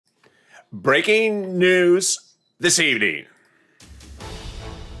Breaking news this evening.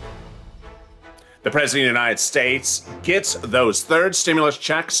 The President of the United States gets those third stimulus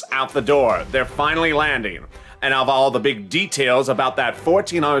checks out the door. They're finally landing. And of all the big details about that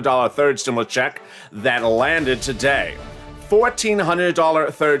 $1,400 third stimulus check that landed today.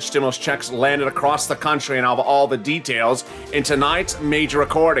 $1,400 third stimulus checks landed across the country, and of all the details in tonight's major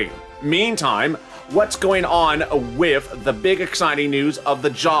recording. Meantime, what's going on with the big exciting news of the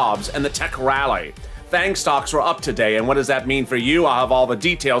jobs and the tech rally? FANG stocks were up today, and what does that mean for you? I'll have all the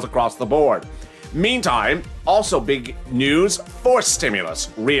details across the board. Meantime, also big news, forced stimulus,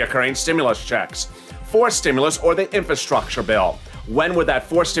 reoccurring stimulus checks. Forced stimulus or the infrastructure bill. When would that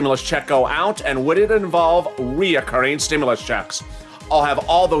forced stimulus check go out, and would it involve reoccurring stimulus checks? I'll have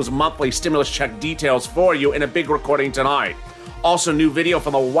all those monthly stimulus check details for you in a big recording tonight. Also, new video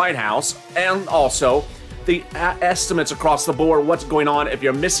from the White House, and also the estimates across the board, what's going on if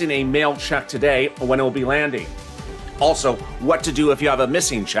you're missing a mail check today, when it will be landing. Also, what to do if you have a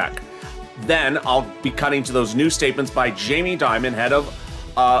missing check. Then I'll be cutting to those new statements by Jamie Dimon, head of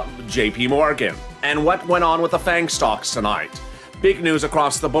JP Morgan. And what went on with the FANG stocks tonight. Big news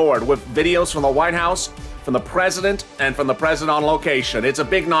across the board with videos from the White House, from the President, and from the President on location. It's a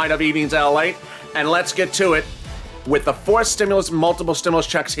big night of Evenings Lalate, and let's get to it with the fourth stimulus, multiple stimulus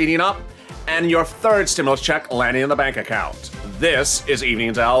checks heating up, and your third stimulus check landing in the bank account. This is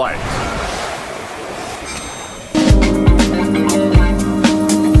Evenings Lalate.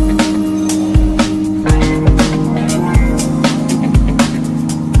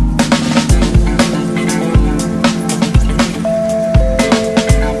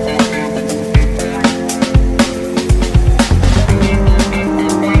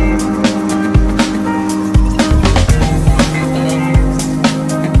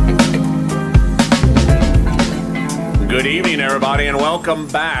 Good evening, everybody, and welcome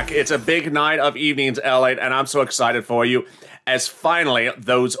back. It's a big night of Evenings Lalate, and I'm so excited for you as finally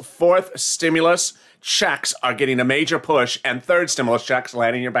those fourth stimulus checks are getting a major push and third stimulus checks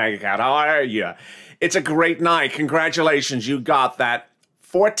landing in your bank account. How are you? It's a great night. Congratulations. You got that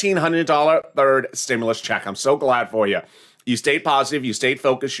 $1,400 third stimulus check. I'm so glad for you. You stayed positive, you stayed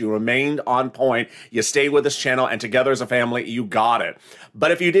focused, you remained on point, you stayed with this channel, and together as a family, you got it.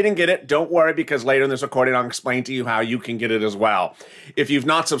 But if you didn't get it, don't worry, because later in this recording, I'll explain to you how you can get it as well. If you've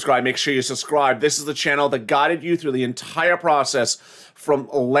not subscribed, make sure you subscribe. This is the channel that guided you through the entire process from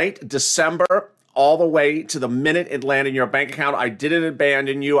late December all the way to the minute it landed in your bank account. I didn't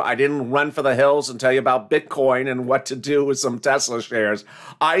abandon you. I didn't run for the hills and tell you about Bitcoin and what to do with some Tesla shares.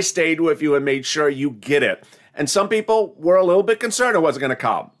 I stayed with you and made sure you get it. And some people were a little bit concerned it wasn't going to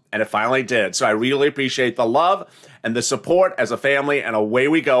come, and it finally did. So I really appreciate the love and the support as a family, and away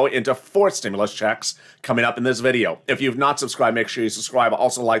we go into fourth stimulus checks coming up in this video. If you've not subscribed, make sure you subscribe.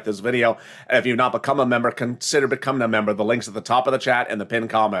 Also like this video, and if you've not become a member, consider becoming a member. The link's at the top of the chat and the pinned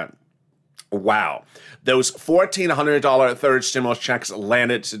comment. Wow. Those $1,400 third stimulus checks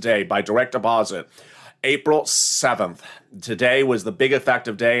landed today by direct deposit. April 7th. Today was the big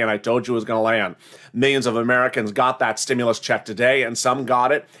effective day, and I told you it was going to land. Millions of Americans got that stimulus check today, and some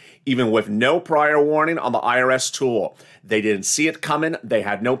got it even with no prior warning on the IRS tool. They didn't see it coming. They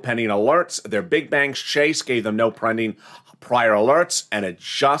had no pending alerts. Their big banks, Chase, gave them no pending prior alerts, and it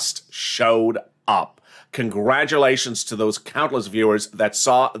just showed up. Congratulations to those countless viewers that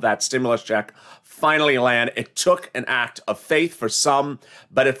saw that stimulus check finally land. It took an act of faith for some,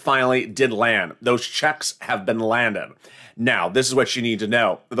 but it finally did land. Those checks have been landed. Now, this is what you need to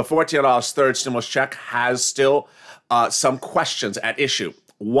know. The $1,400 third stimulus check has still some questions at issue.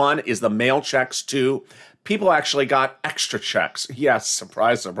 One is the mail checks. Two, people actually got extra checks. Yes,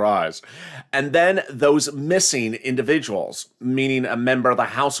 surprise, surprise. And then those missing individuals, meaning a member of the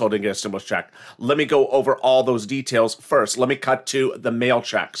household didn't get a stimulus check. Let me go over all those details first. Let me cut to the mail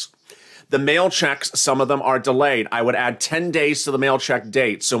checks. The mail checks, some of them are delayed. I would add 10 days to the mail check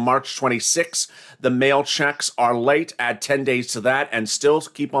date. So March 26th, the mail checks are late. Add 10 days to that and still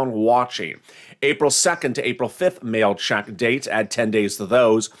keep on watching. April 2nd to April 5th mail check dates, add 10 days to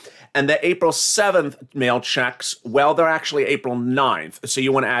those. And the April 7th mail checks, well, they're actually April 9th. So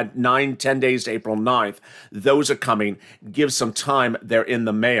you want to add 10 days to April 9th. Those are coming. Give some time. They're in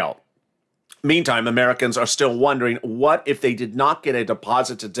the mail. Meantime, Americans are still wondering, what if they did not get a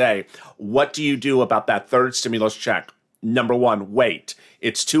deposit today? What do you do about that third stimulus check? Number one, wait.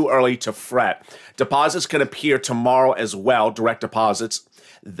 It's too early to fret. Deposits can appear tomorrow as well, direct deposits.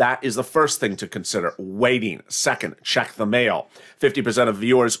 That is the first thing to consider. Waiting. Second, check the mail. 50% of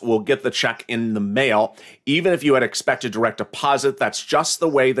viewers will get the check in the mail, even if you had expected direct deposit. That's just the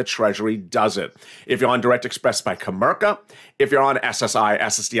way the Treasury does it. If you're on Direct Express by Comerica, if you're on SSI,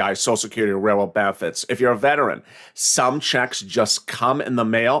 SSDI, Social Security, Railroad benefits, if you're a veteran, some checks just come in the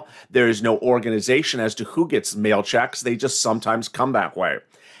mail. There is no organization as to who gets mail checks. They just sometimes come that way.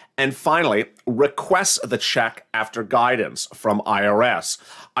 And finally, request the check after guidance from IRS.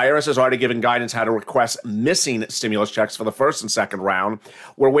 IRS has already given guidance how to request missing stimulus checks for the first and second round.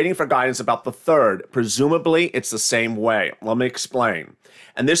 We're waiting for guidance about the third. Presumably, it's the same way. Let me explain.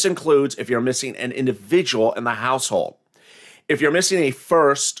 And this includes if you're missing an individual in the household. If you're missing a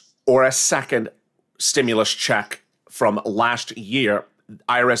first or a second stimulus check from last year,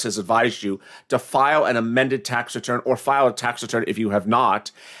 IRS has advised you to file an amended tax return or file a tax return if you have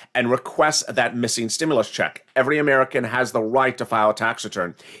not and request that missing stimulus check. Every American has the right to file a tax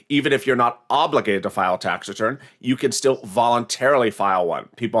return. Even if you're not obligated to file a tax return, you can still voluntarily file one.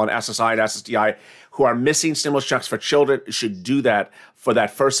 People on SSI and SSDI who are missing stimulus checks for children should do that for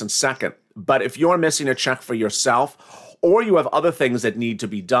that first and second. But if you're missing a check for yourself or you have other things that need to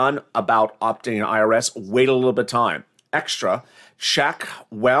be done about opting in IRS, wait a little bit of time. Extra check.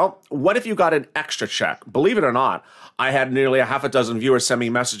 Well, what if you got an extra check? Believe it or not, I had nearly a half a dozen viewers send me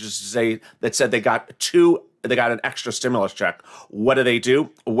messages to say that said they got an extra stimulus check. What do?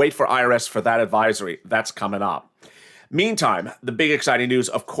 Wait for IRS for that advisory. That's coming up. Meantime, the big exciting news,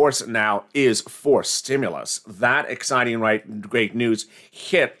 of course, now is forced stimulus. That exciting, great news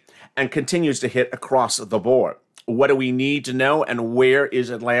hit and continues to hit across the board. What do we need to know and where is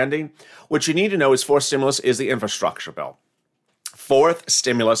it landing? What you need to know is forced stimulus is the infrastructure bill. Fourth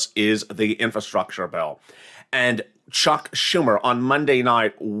stimulus is the infrastructure bill. And Chuck Schumer on Monday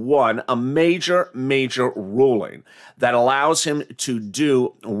night won a major ruling that allows him to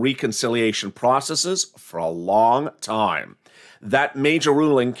do reconciliation processes for a long time. That major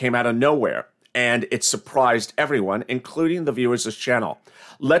ruling came out of nowhere, and it surprised everyone, including the viewers of this channel.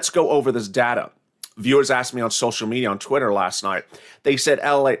 Let's go over this data. Viewers asked me on social media, on Twitter last night. They said,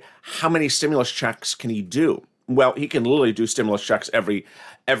 Lalate, how many stimulus checks can he do? Well, he can literally do stimulus checks every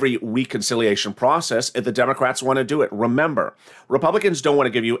reconciliation process if the Democrats want to do it. Remember, Republicans don't want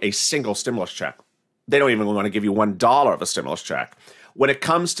to give you a single stimulus check. They don't even want to give you $1 of a stimulus check. When it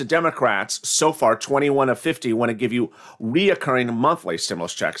comes to Democrats, so far, 21 of 50 want to give you reoccurring monthly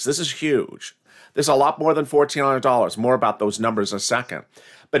stimulus checks. This is huge. This is a lot more than $1,400. More about those numbers in a second.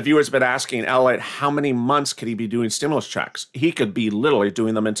 But viewers have been asking, Lalate, how many months could he be doing stimulus checks? He could be literally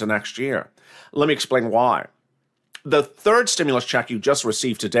doing them into next year. Let me explain why. The third stimulus check you just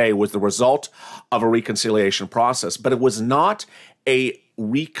received today was the result of a reconciliation process, but it was not a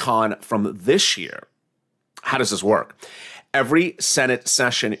recon from this year. How does this work? Every Senate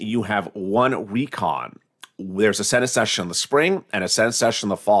session, you have one recon. There's a Senate session in the spring and a Senate session in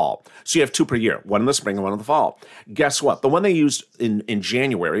the fall. So you have two per year, one in the spring and one in the fall. Guess what? The one they used in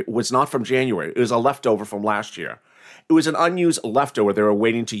January was not from January. It was a leftover from last year. It was an unused leftover they were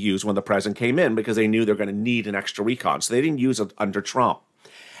waiting to use when the president came in because they knew they're going to need an extra recon. So they didn't use it under Trump.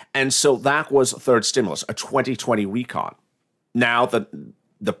 And so that was third stimulus, a 2020 recon. Now the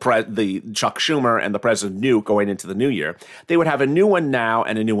Chuck Schumer and the president knew going into the new year, they would have a new one now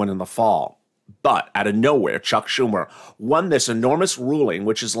and a new one in the fall. But out of nowhere, Chuck Schumer won this enormous ruling,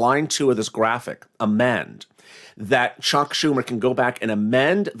 which is line 2 of this graphic, amend, that Chuck Schumer can go back and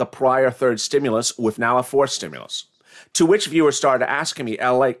amend the prior third stimulus with now a fourth stimulus. To which viewers started asking me,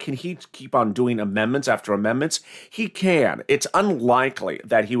 Lalate, can he keep on doing amendments after amendments? He can. It's unlikely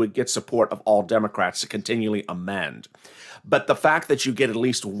that he would get support of all Democrats to continually amend. But the fact that you get at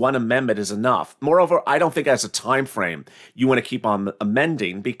least one amendment is enough. Moreover, I don't think as a time frame you want to keep on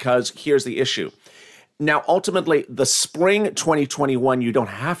amending because here's the issue. Now, ultimately, the spring 2021 you don't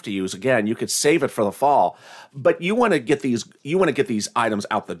have to use. Again, you could save it for the fall, but you want to get these items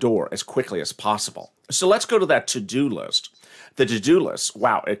out the door as quickly as possible. So let's go to that to-do list. The to-do list,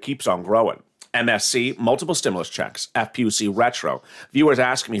 wow, it keeps on growing. MSC, multiple stimulus checks, FPUC retro. Viewers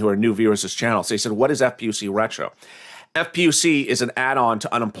ask me who are new viewers to this channel, so they said, what is FPUC retro? FPUC is an add-on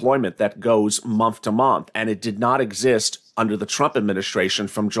to unemployment that goes month to month, and it did not exist under the Trump administration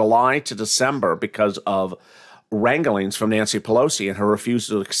from July to December because of wranglings from Nancy Pelosi and her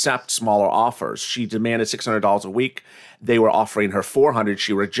refusal to accept smaller offers. She demanded $600 a week. They were offering her $400.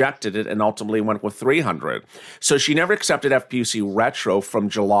 She rejected it and ultimately went with $300. So she never accepted FPUC retro from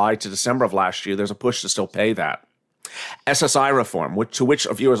July to December of last year. There's a push to still pay that. SSI reform, to which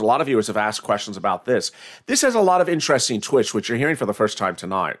a lot of viewers have asked questions about this. This has a lot of interesting twists, which you're hearing for the first time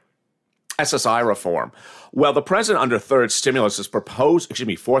tonight. SSI reform. Well, the president under fourth stimulus is proposing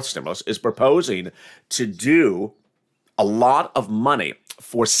to do a lot of money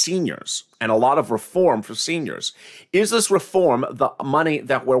for seniors and a lot of reform for seniors. Is this reform the money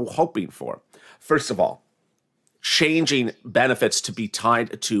that we're hoping for? First of all, changing benefits to be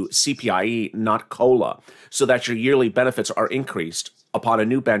tied to CPIE, not COLA, so that your yearly benefits are increased upon a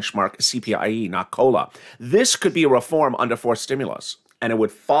new benchmark, CPIE, not COLA. This could be a reform under fourth stimulus, and it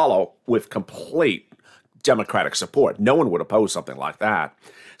would follow with complete Democratic support. No one would oppose something like that.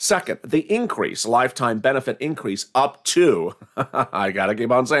 Second, the increase, lifetime benefit increase up to, I got to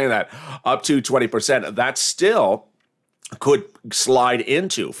keep on saying that, up to 20%. That still could slide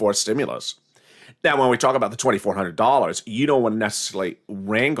into fourth stimulus. Now, when we talk about the $2,400, you don't want to necessarily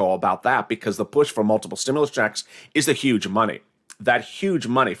wrangle about that because the push for multiple stimulus checks is the huge money. That huge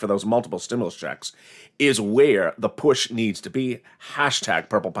money for those multiple stimulus checks is where the push needs to be. Hashtag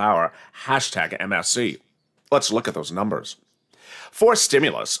Purple Power, hashtag MSC. Let's look at those numbers. For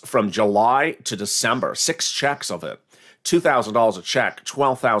stimulus from July to December, 6 checks of it, $2,000 a check,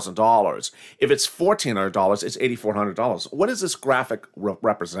 $12,000. If it's $1,400, it's $8,400. What does this graphic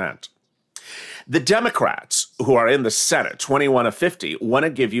represent? The Democrats who are in the Senate, 21 of 50, want to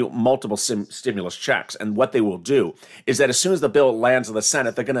give you multiple stimulus checks. And what they will do is that as soon as the bill lands in the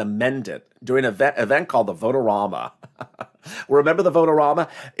Senate, they're going to amend it during an event called the Votorama. Remember the Votorama?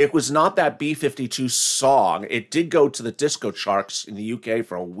 It was not that B-52 song. It did go to the disco charts in the UK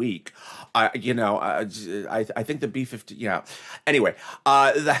for a week. I think the B-50, yeah. Anyway,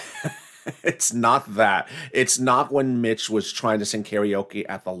 it's not that. It's not when Mitch was trying to sing karaoke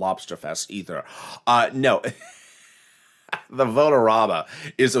at the Lobster Fest either. No. The Votorama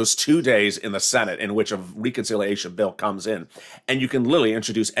is those 2 days in the Senate in which a reconciliation bill comes in, and you can literally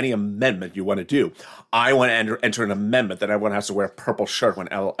introduce any amendment you want to do. I want to enter an amendment that everyone has to wear a purple shirt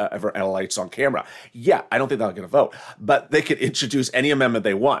whenever Lalate's on camera. Yeah, I don't think they'll get a vote, but they could introduce any amendment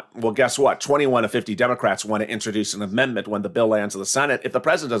they want. Well, guess what? 21 of 50 Democrats want to introduce an amendment when the bill lands in the Senate, if the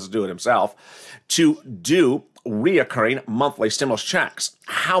president doesn't do it himself, to do reoccurring monthly stimulus checks.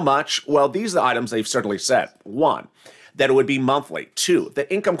 How much? Well, these are the items they've certainly said. 1, that it would be monthly. 2,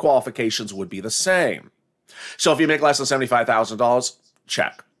 the income qualifications would be the same. So if you make less than $75,000,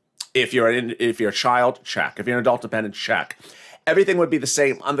 check. If you're a child, check. If you're an adult dependent, check. Everything would be the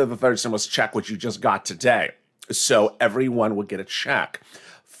same under the third stimulus check, which you just got today. So everyone would get a check.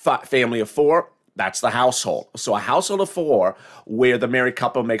 Family of 4, that's the household. So a household of 4 where the married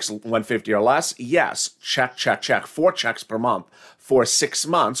couple makes $150 or less, yes, check, check, check. 4 checks per month for 6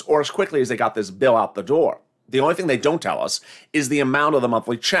 months or as quickly as they got this bill out the door. The only thing they don't tell us is the amount of the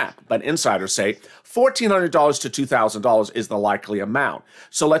monthly check, but insiders say $1,400 to $2,000 is the likely amount.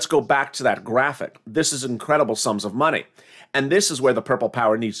 So let's go back to that graphic. This is incredible sums of money, and this is where the Purple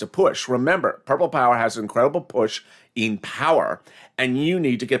Power needs to push. Remember, Purple Power has an incredible push in power, and you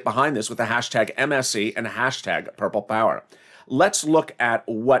need to get behind this with the hashtag MSC and hashtag Purple Power. Let's look at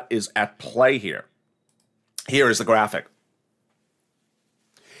what is at play here. Here is the graphic.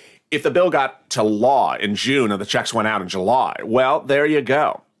 If the bill got to law in June and the checks went out in July, well, there you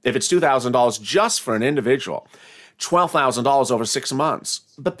go. If it's $2,000 just for an individual, $12,000 over 6 months.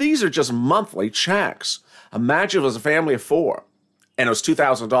 But these are just monthly checks. Imagine if it was a family of 4 and it was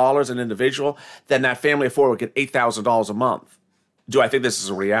 $2,000 an individual, then that family of 4 would get $8,000 a month. Do I think this is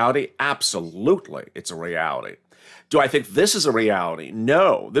a reality? Absolutely, it's a reality. Do I think this is a reality?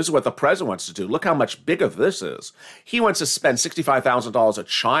 No. This is what the president wants to do. Look how much bigger this is. He wants to spend $65,000 a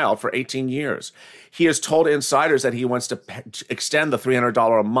child for 18 years. He has told insiders that he wants to extend the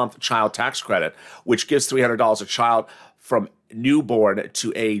 $300 a month child tax credit, which gives $300 a child from newborn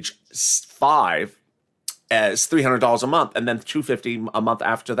to age 5 as $300 a month, and then $250 a month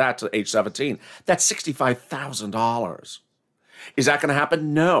after that to age 17. That's $65,000. Is that going to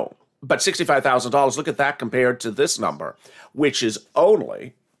happen? No. But $65,000, look at that compared to this number, which is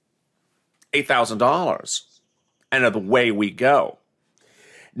only $8,000. And of the way we go.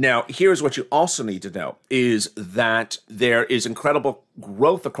 Now, here's what you also need to know, is that there is incredible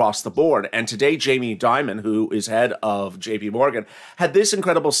growth across the board. And today, Jamie Dimon, who is head of JP Morgan, had this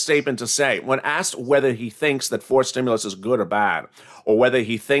incredible statement to say. When asked whether he thinks that fourth stimulus is good or bad, or whether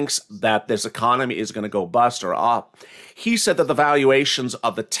he thinks that this economy is going to go bust or up, he said that the valuations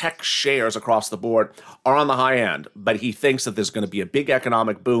of the tech shares across the board are on the high end, but he thinks that there's going to be a big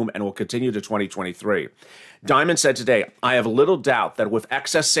economic boom and will continue to 2023. Dimon said today, I have little doubt that with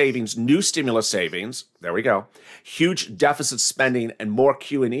excess savings, new stimulus savings, there we go, huge deficit spending and more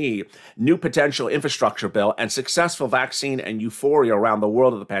Q&E, new potential infrastructure bill, and successful vaccine and euphoria around the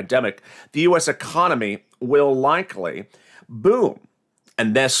world of the pandemic, the U.S. economy will likely boom.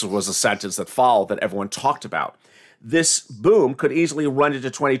 And this was a sentence that followed that everyone talked about. This boom could easily run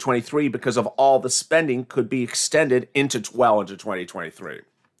into 2023 because of all the spending could be extended into 2023.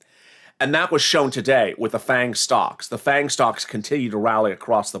 And that was shown today with the FANG stocks. The FANG stocks continue to rally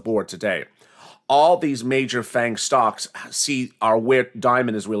across the board today. All these major FANG stocks are where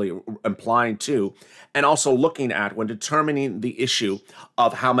Diamond is really implying to, and also looking at when determining the issue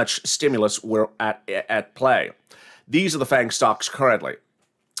of how much stimulus we're at play. These are the FANG stocks currently: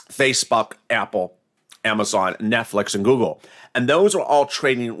 Facebook, Apple, Amazon, Netflix, and Google. And those are all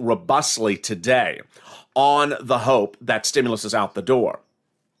trading robustly today on the hope that stimulus is out the door.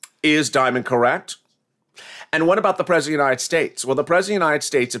 Is Diamond correct? And what about the President of the United States? Well, the President of the United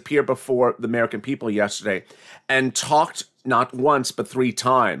States appeared before the American people yesterday and talked not once, but 3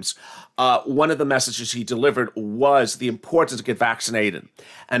 times. One of the messages he delivered was the importance to get vaccinated.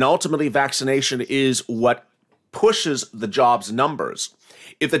 And ultimately, vaccination is what pushes the jobs numbers.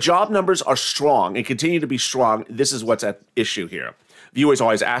 If the job numbers are strong and continue to be strong, this is what's at issue here. Viewers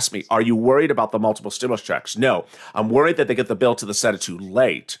always ask me, are you worried about the multiple stimulus checks? No, I'm worried that they get the bill to the Senate too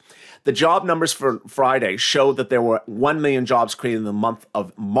late. The job numbers for Friday showed that there were 1 million jobs created in the month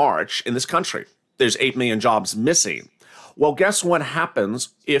of March in this country. There's 8 million jobs missing. Well, guess what happens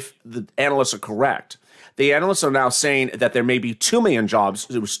if the analysts are correct? The analysts are now saying that there may be 2 million jobs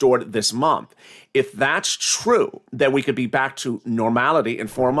restored this month. If that's true, then we could be back to normality in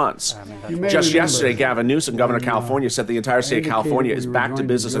 4 months. Just yesterday, Gavin Newsom, governor of California, said the entire state of California is back to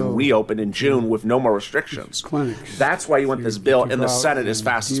business and reopened in June with no more restrictions. That's why you want this bill in the Senate as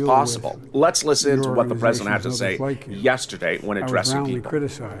fast as possible. Let's listen to what the president had to say yesterday when addressing people. I was roundly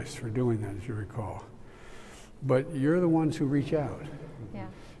criticized for doing that, as you recall. But you're the ones who reach out. Yeah.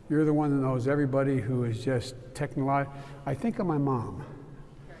 You're the one that knows everybody who is just technological. I think of my mom.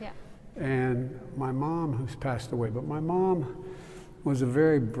 Yeah. And my mom, who's passed away, but my mom was a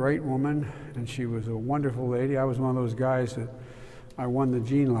very bright woman, and she was a wonderful lady. I was one of those guys that I won the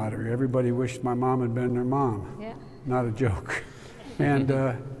gene lottery. Everybody wished my mom had been their mom. Yeah. Not a joke. And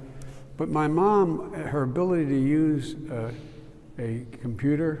but my mom, her ability to use a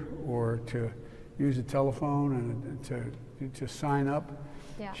computer or to use a telephone and to sign up,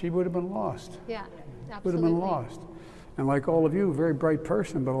 yeah, she would have been lost. Yeah, absolutely. Would have been lost. And like all of you, a very bright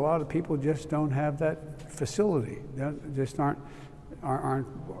person, but a lot of people just don't have that facility. They just aren't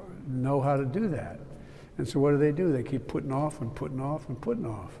know how to do that. And so what do? They keep putting off and putting off and putting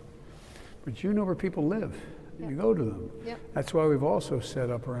off. But you know where people live. Yep. You go to them. Yep. That's why we've also set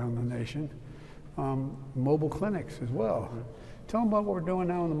up around the nation mobile clinics as well. Mm-hmm. Tell them about what we're doing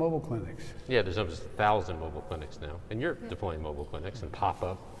now in the mobile clinics. Yeah, there's almost 1,000 mobile clinics now. And you're deploying mobile clinics and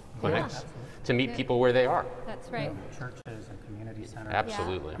pop-up clinics to meet people where they are. That's right. Churches and community centers.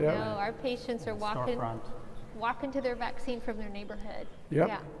 Absolutely. Yeah. No, our patients are walking to their vaccine from their neighborhood. Yep.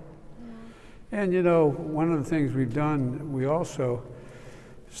 Yeah. And you know, one of the things we've done, we also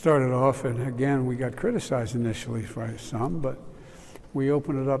started off, and again, we got criticized initially by some, but we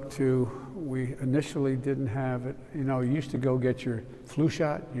opened it up to, we initially didn't have it, you know, you used to go get your flu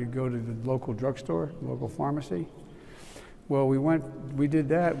shot, you'd go to the local drugstore, local pharmacy. Well, we did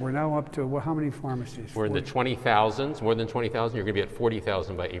that. We're now up to, well, how many pharmacies? We're in the 20,000s, more than 20,000. You're going to be at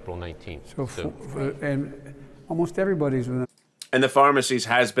 40,000 by April 19th. And almost everybody's within. And the pharmacies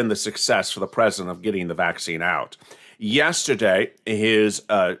has been the success for the president of getting the vaccine out. Yesterday, his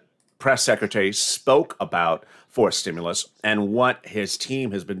press secretary spoke about forced stimulus and what his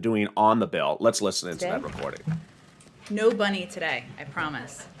team has been doing on the bill. Let's listen into that recording. No bunny today, I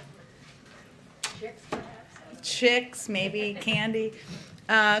promise. Chicks, maybe, candy.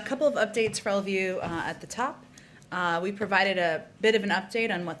 A couple of updates for all of you at the top. We provided a bit of an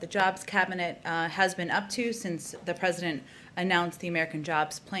update on what the Jobs Cabinet has been up to since the President announced the American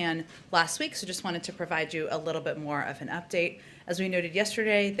Jobs Plan last week, so just wanted to provide you a little bit more of an update. As we noted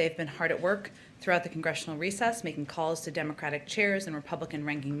yesterday, they've been hard at work throughout the congressional recess, making calls to Democratic chairs and Republican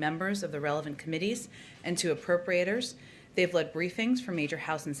ranking members of the relevant committees and to appropriators. They've led briefings for major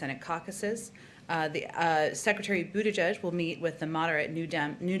House and Senate caucuses. Secretary Buttigieg will meet with the moderate New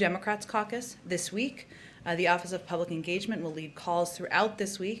Democrats caucus this week. The Office of Public Engagement will lead calls throughout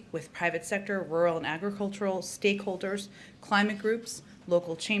this week with private sector, rural and agricultural stakeholders, climate groups,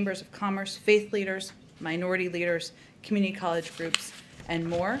 local chambers of commerce, faith leaders, minority leaders, community college groups, and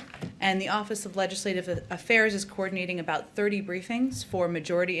more. And the Office of Legislative Affairs is coordinating about 30 briefings for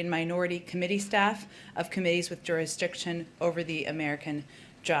majority and minority committee staff of committees with jurisdiction over the American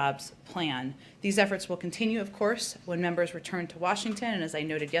Jobs Plan. These efforts will continue, of course, when members return to Washington, and as I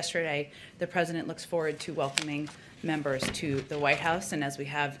noted yesterday, the President looks forward to welcoming members to the White House, and as we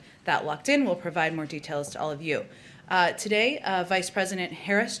have that locked in, we'll provide more details to all of you. Today, Vice President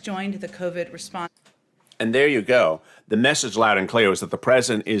Harris joined the COVID response. And there you go. The message loud and clear is that the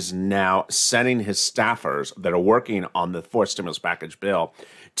president is now sending his staffers that are working on the fourth stimulus package bill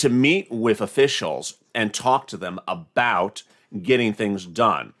to meet with officials and talk to them about getting things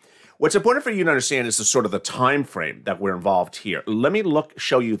done. What's important for you to understand is the sort of the time frame that we're involved here. Let me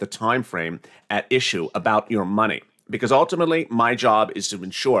show you the time frame at issue about your money, because ultimately my job is to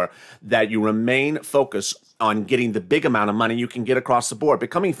ensure that you remain focused on getting the big amount of money you can get across the board,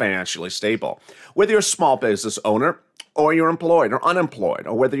 becoming financially stable. Whether you're a small business owner or you're employed or unemployed,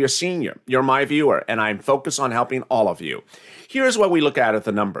 or whether you're senior, you're my viewer, and I'm focused on helping all of you. Here's what we look at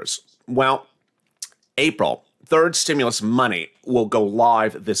the numbers. Well, April, third stimulus money will go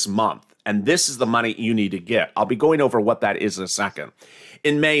live this month, and this is the money you need to get. I'll be going over what that is in a second.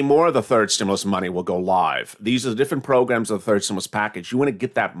 In May, more of the third stimulus money will go live. These are the different programs of the third stimulus package. You want to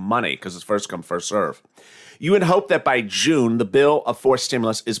get that money because it's first come, first serve. You would hope that by June, the bill of fourth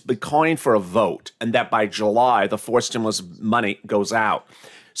stimulus is calling for a vote, and that by July, the fourth stimulus money goes out.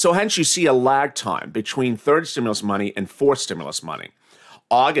 So hence you see a lag time between third stimulus money and fourth stimulus money.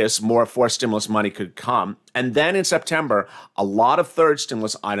 August, more fourth stimulus money could come. And then in September, a lot of third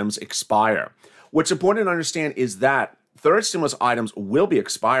stimulus items expire. What's important to understand is that third stimulus items will be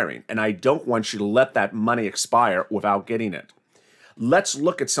expiring, and I don't want you to let that money expire without getting it. Let's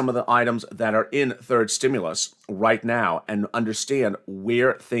look at some of the items that are in third stimulus right now and understand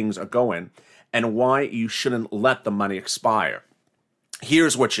where things are going and why you shouldn't let the money expire.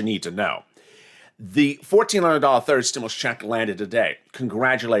 Here's what you need to know. The $1,400 third stimulus check landed today.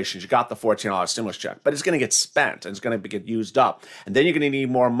 Congratulations, you got the $1,400 stimulus check, but it's going to get spent and it's going to get used up. And then you're going to need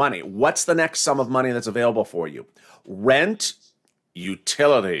more money. What's the next sum of money that's available for you? Rent,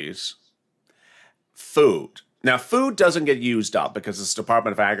 utilities, food. Now, food doesn't get used up because it's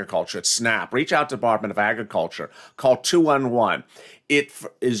Department of Agriculture. It's SNAP. Reach out to Department of Agriculture. Call 211. It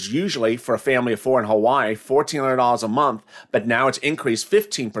is usually, for a family of four in Hawaii, $1,400 a month, but now it's increased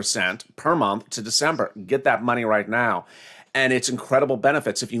 15% per month to December. Get that money right now. And it's incredible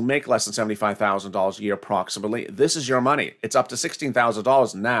benefits. If you make less than $75,000 a year approximately, this is your money. It's up to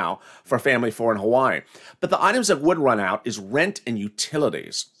 $16,000 now for a family of four in Hawaii. But the items that would run out is rent and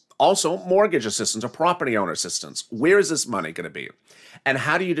utilities. Also, mortgage assistance or property owner assistance. Where is this money going to be? And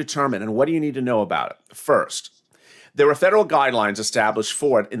how do you determine, and what do you need to know about it? First, there are federal guidelines established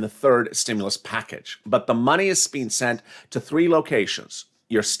for it in the third stimulus package, but the money is being sent to three locations: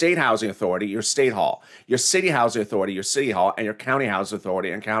 your state housing authority, your state hall; your city housing authority, your city hall; and your county housing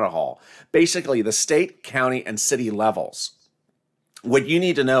authority and county hall. Basically, the state, county, and city levels. What you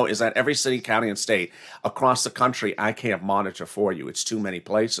need to know is that every city, county, and state across the country, I can't monitor for you. It's too many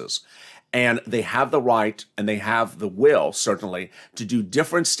places. And they have the right and they have the will, certainly, to do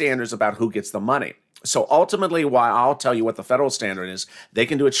different standards about who gets the money. So ultimately, while I'll tell you what the federal standard is, they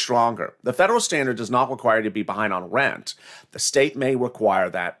can do it stronger. The federal standard does not require you to be behind on rent. The state may require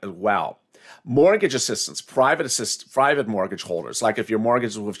that as well. Mortgage assistance, private mortgage holders, like if your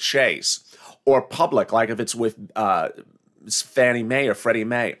mortgage is with Chase, or public, like if it's with Fannie Mae or Freddie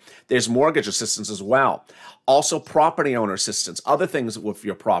Mae. There's mortgage assistance as well. Also property owner assistance, other things with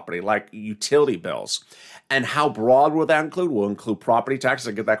your property like utility bills. And how broad will that include? Will include property taxes.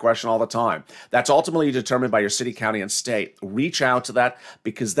 I get that question all the time. That's ultimately determined by your city, county, and state. Reach out to that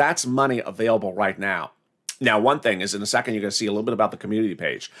because that's money available right now. Now, one thing is in a second, you're going to see a little bit about the community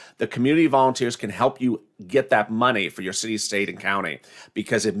page. The community volunteers can help you get that money for your city, state, and county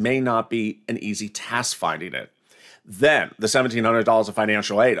because it may not be an easy task finding it. Then the $1,700 of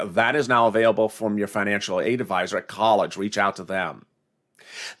financial aid, that is now available from your financial aid advisor at college. Reach out to them.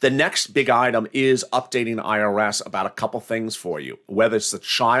 The next big item is updating IRS about a couple things for you, whether it's the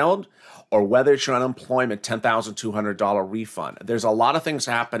child or whether it's your unemployment $10,200 refund. There's a lot of things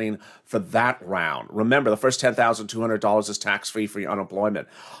happening for that round. Remember, the first $10,200 is tax-free for your unemployment.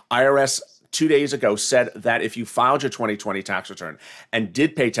 IRS 2 days ago said that if you filed your 2020 tax return and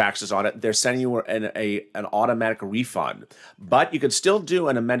did pay taxes on it, they're sending you an automatic refund. But you can still do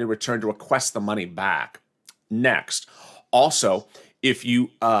an amended return to request the money back. Next, also, if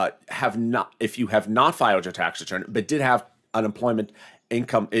you have not filed your tax return but did have unemployment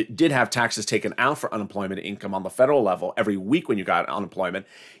income, it did have taxes taken out for unemployment income on the federal level every week when you got unemployment,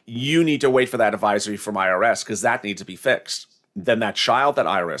 you need to wait for that advisory from IRS because that needs to be fixed. Then that child that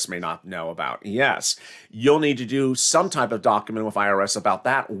IRS may not know about. Yes, you'll need to do some type of document with IRS about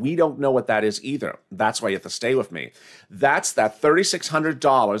that. We don't know what that is either. That's why you have to stay with me. That's that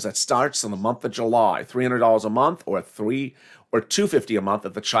 $3,600 that starts in the month of July, $300 a month or $250 a month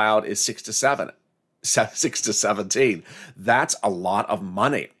if the child is 6 to 17. That's a lot of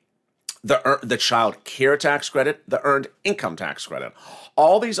money. the child care tax credit, the earned income tax credit,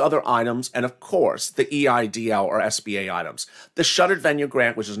 all these other items, and of course, the EIDL or SBA items. The shuttered venue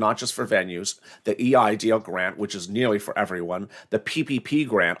grant, which is not just for venues, the EIDL grant, which is nearly for everyone, the PPP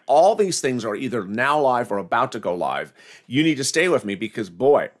grant, all these things are either now live or about to go live. You need to stay with me because,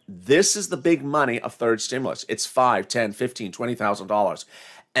 boy, this is the big money of third stimulus. It's $5, $10, $15, $20,000.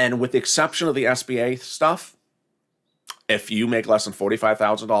 And with the exception of the SBA stuff, if you make less than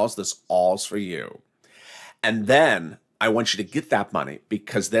 $45,000, this all's for you. And then I want you to get that money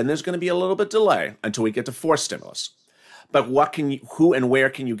because then there's going to be a little bit delay until we get to fourth stimulus. But who and where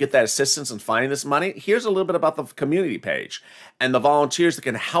can you get that assistance in finding this money? Here's a little bit about the community page and the volunteers that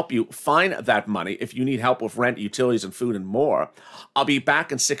can help you find that money if you need help with rent, utilities, and food and more. I'll be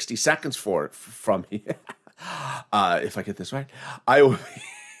back in 60 seconds from if I get this right.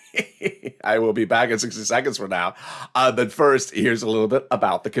 I will be back in 60 seconds from now. But first, here's a little bit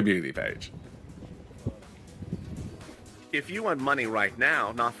about the community page. If you want money right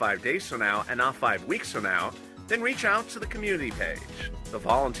now, not 5 days from now, and not 5 weeks from now, then reach out to the community page. The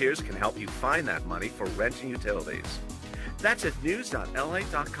volunteers can help you find that money for rent and utilities. That's at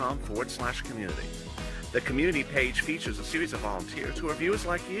news.la.com/community. The community page features a series of volunteers who are viewers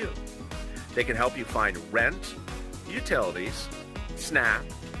like you. They can help you find rent, utilities, SNAP,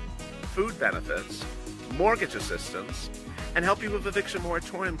 food benefits, mortgage assistance, and help you with eviction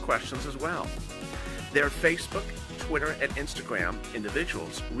moratorium questions as well. Their Facebook, Twitter, and Instagram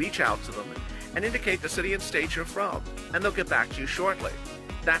individuals reach out to them and indicate the city and state you're from, and they'll get back to you shortly.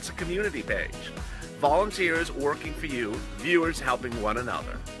 That's a community page. Volunteers working for you, viewers helping one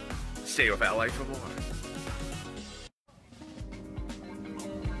another. Stay with LA for more.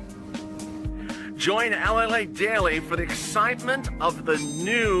 Join Lalate Daily for the excitement of the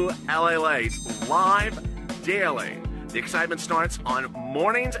new Lalate live daily. The excitement starts on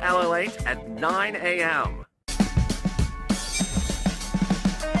mornings Lalate at 9 a.m.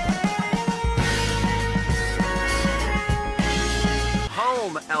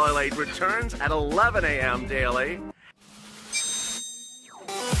 Home Lalate returns at 11 a.m. daily.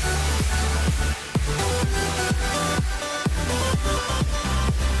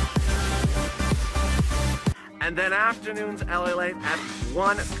 And then afternoons Lalate at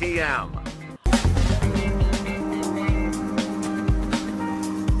 1 p.m.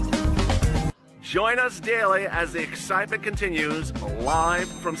 Join us daily as the excitement continues live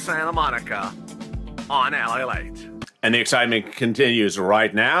from Santa Monica on Lalate. And the excitement continues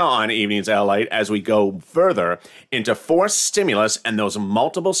right now on Evenings Lalate as we go further into fourth stimulus and those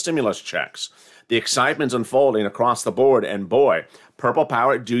multiple stimulus checks. The excitement's unfolding across the board, and boy, Purple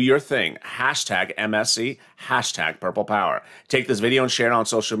Power, do your thing. Hashtag MSC, hashtag Purple Power. Take this video and share it on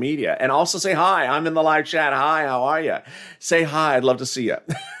social media. And also say hi. I'm in the live chat. Hi, how are you? Say hi. I'd love to see you.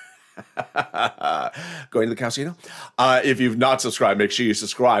 Going to the casino? If you've not subscribed, make sure you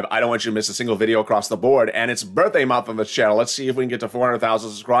subscribe. I don't want you to miss a single video across the board. And it's birthday month on this channel. Let's see if we can get to 400,000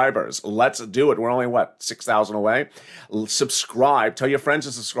 subscribers. Let's do it. We're only, what, 6,000 away? Subscribe. Tell your friends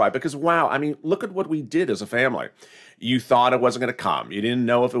to subscribe. Because, wow, I mean, look at what we did as a family. You thought it wasn't going to come. You didn't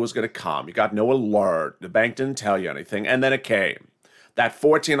know if it was going to come. You got no alert. The bank didn't tell you anything. And then it came. That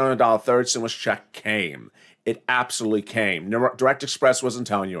 $1,400 third stimulus check came. It absolutely came. Direct Express wasn't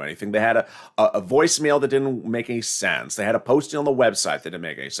telling you anything. They had a voicemail that didn't make any sense. They had a posting on the website that didn't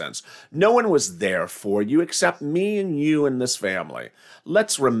make any sense. No one was there for you except me and you and this family.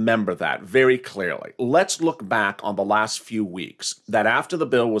 Let's remember that very clearly. Let's look back on the last few weeks that after the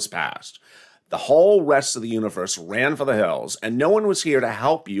bill was passed, the whole rest of the universe ran for the hills, and no one was here to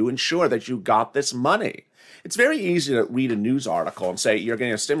help you ensure that you got this money. It's very easy to read a news article and say you're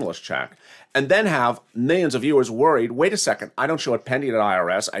getting a stimulus check, and then have millions of viewers worried, wait a second, I don't show a penny to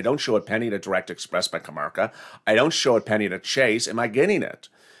IRS, I don't show a penny to Direct Express Bank of America, I don't show a penny to Chase, am I getting it?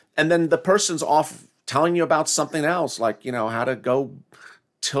 And then the person's off telling you about something else, like, you know, how to go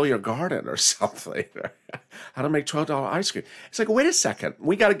till your garden or something, or how to make $12 ice cream. It's like, wait a second,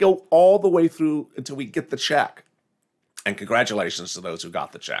 we got to go all the way through until we get the check. And congratulations to those who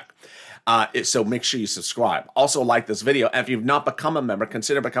got the check. So make sure you subscribe. Also like this video. And if you've not become a member,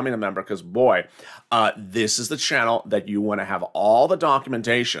 consider becoming a member because, boy, this is the channel that you want to have all the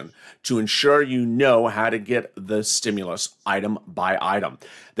documentation to ensure you know how to get the stimulus item by item.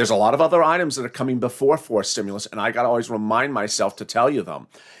 There's a lot of other items that are coming before fourth stimulus, and I got to always remind myself to tell you them.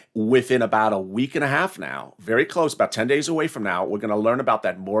 Within about a week and a half now, very close, about 10 days away from now, we're going to learn about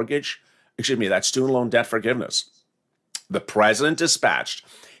that that student loan debt forgiveness. The president dispatched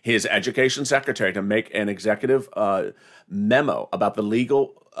his education secretary to make an executive memo about the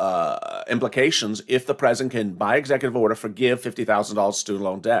legal implications if the president can, by executive order, forgive $50,000 student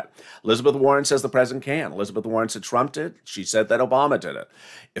loan debt. Elizabeth Warren says the president can. Elizabeth Warren said Trump did. She said that Obama did it.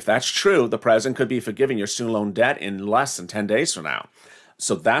 If that's true, the president could be forgiving your student loan debt in less than 10 days from now.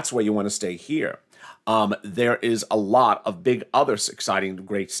 So that's where you want to stay here. There is a lot of big other exciting,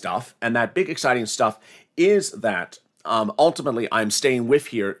 great stuff. And that big, exciting stuff is that ultimately, I'm staying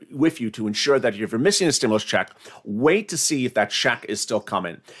with you to ensure that if you're missing a stimulus check, wait to see if that check is still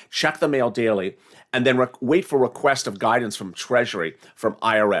coming. Check the mail daily, and then wait for request of guidance from Treasury, from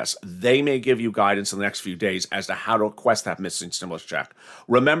IRS. They may give you guidance in the next few days as to how to request that missing stimulus check.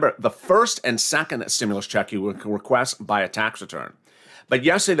 Remember, the first and second stimulus check you can request by a tax return. But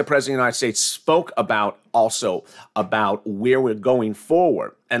yesterday, the President of the United States spoke about where we're going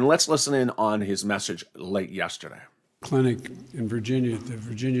forward. And let's listen in on his message late yesterday. Clinic in Virginia, at the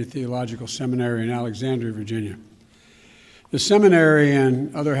Virginia Theological Seminary in Alexandria, Virginia. The seminary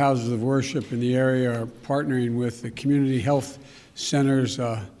and other houses of worship in the area are partnering with the community health centers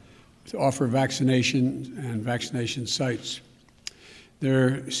to offer vaccination and vaccination sites.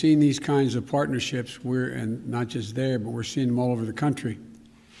 They're seeing these kinds of partnerships, and not just there, but we're seeing them all over the country.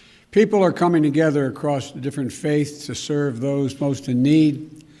 People are coming together across different faiths to serve those most in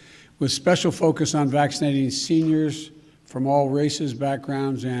need, with special focus on vaccinating seniors from all races,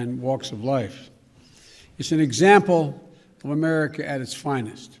 backgrounds, and walks of life. It's an example of America at its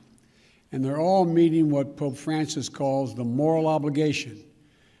finest, and they're all meeting what Pope Francis calls the moral obligation.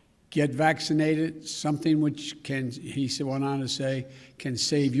 Get vaccinated, something which can, he went on to say, can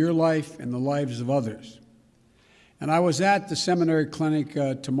save your life and the lives of others. And I was at the seminary clinic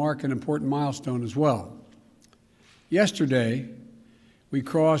to mark an important milestone as well. Yesterday, we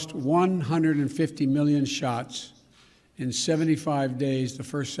crossed 150 million shots in 75 days, the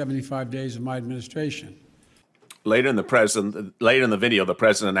first 75 days of my administration. Later in the video, the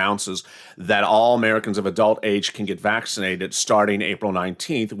president announces that all Americans of adult age can get vaccinated starting April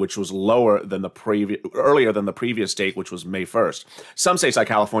 19th, which was earlier than the previous date, which was May 1st. Some states like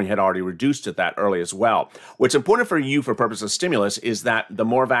California had already reduced it that early as well. What's important for you for purposes of stimulus is that the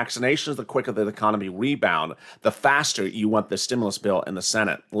more vaccinations, the quicker the economy rebound, the faster you want the stimulus bill in the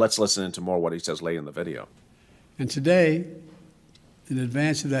Senate. Let's listen into more what he says later in the video. And today, in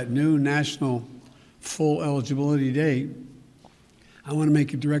advance of that new national full eligibility date, I want to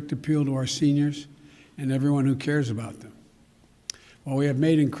make a direct appeal to our seniors and everyone who cares about them. While we have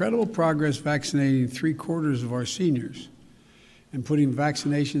made incredible progress vaccinating 3/4 of our seniors and putting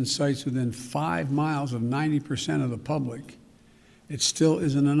vaccination sites within 5 miles of 90% of the public, it still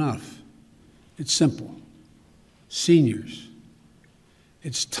isn't enough. It's simple. Seniors,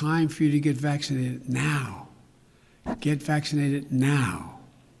 it's time for you to get vaccinated now. Get vaccinated now.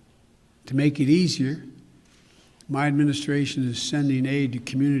 To make it easier, my administration is sending aid to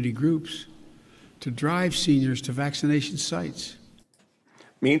community groups to drive seniors to vaccination sites.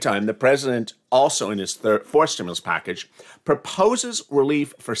 Meantime, the president also in his fourth stimulus package proposes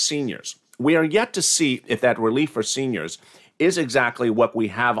relief for seniors. We are yet to see if that relief for seniors is exactly what we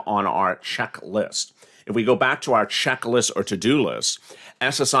have on our checklist. If we go back to our checklist or to-do list,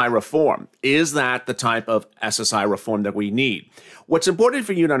 SSI reform, is that the type of SSI reform that we need? What's important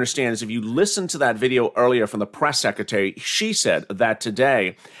for you to understand is if you listen to that video earlier from the press secretary, she said that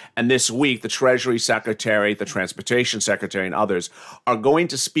today and this week, the Treasury Secretary, the Transportation Secretary, and others are going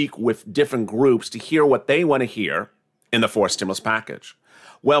to speak with different groups to hear what they want to hear in the fourth stimulus package.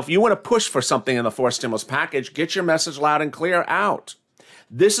 Well, if you want to push for something in the fourth stimulus package, get your message loud and clear out.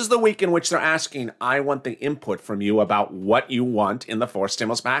 This is the week in which they're asking, I want the input from you about what you want in the fourth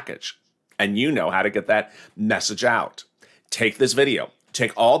stimulus package. And you know how to get that message out. Take this video,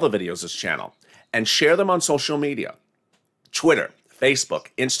 take all the videos of this channel, and share them on social media. Twitter, Facebook,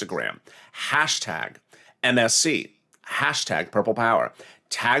 Instagram, hashtag MSC, hashtag Purple Power.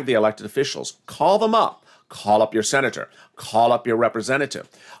 Tag the elected officials. Call them up. Call up your senator. Call up your representative.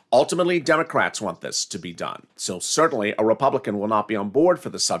 Ultimately, Democrats want this to be done. So certainly a Republican will not be on board for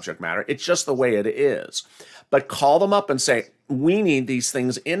the subject matter. It's just the way it is. But call them up and say, we need these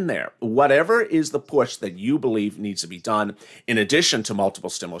things in there. Whatever is the push that you believe needs to be done, in addition to multiple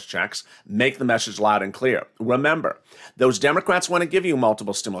stimulus checks, make the message loud and clear. Remember, those Democrats want to give you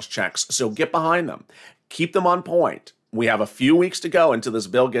multiple stimulus checks, so get behind them. Keep them on point. We have a few weeks to go until this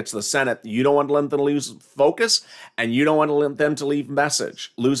bill gets to the Senate. You don't want them to lose focus, and you don't want them to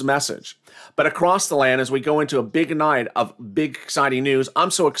lose message. But across the land, as we go into a big night of big, exciting news,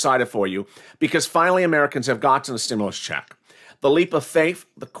 I'm so excited for you because finally Americans have gotten a stimulus check. The leap of faith,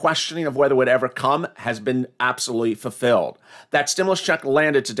 the questioning of whether it would ever come, has been absolutely fulfilled. That stimulus check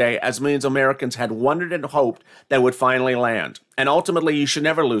landed today as millions of Americans had wondered and hoped that it would finally land. And ultimately, you should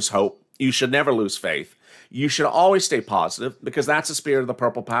never lose hope. You should never lose faith. You should always stay positive because that's the spirit of the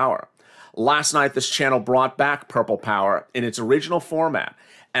Purple Power. Last night, this channel brought back Purple Power in its original format,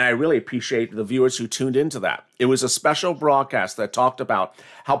 and I really appreciate the viewers who tuned into that. It was a special broadcast that talked about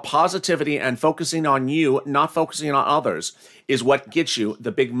how positivity and focusing on you, not focusing on others, is what gets you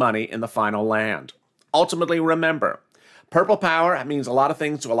the big money in the final land. Ultimately, remember, Purple Power means a lot of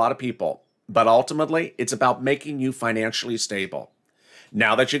things to a lot of people, but ultimately, it's about making you financially stable.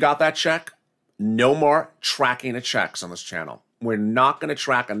 Now that you got that check, no more tracking of checks on this channel. We're not going to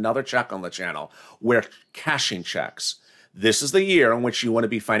track another check on the channel. We're cashing checks. This is the year in which you want to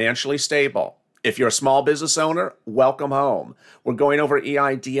be financially stable. If you're a small business owner, welcome home. We're going over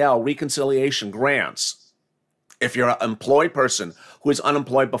EIDL, reconciliation, grants. If you're an employed person who is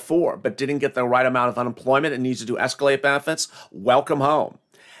unemployed before but didn't get the right amount of unemployment and needs to do escalate benefits, welcome home.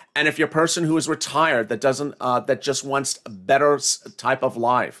 And if you're a person who is retired that that just wants a better type of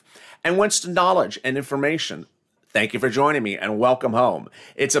life and wants knowledge and information, thank you for joining me and welcome home.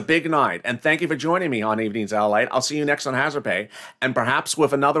 It's a big night, and thank you for joining me on Evenings Lalate. I'll see you next on Hazard Pay, and perhaps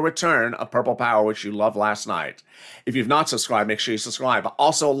with another return of Purple Power, which you loved last night. If you've not subscribed, make sure you subscribe.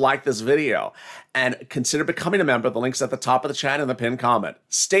 Also, like this video and consider becoming a member. The link's at the top of the chat and the pinned comment.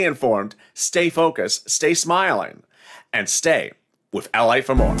 Stay informed, stay focused, stay smiling, and stay with Lalate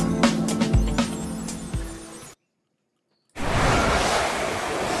for more.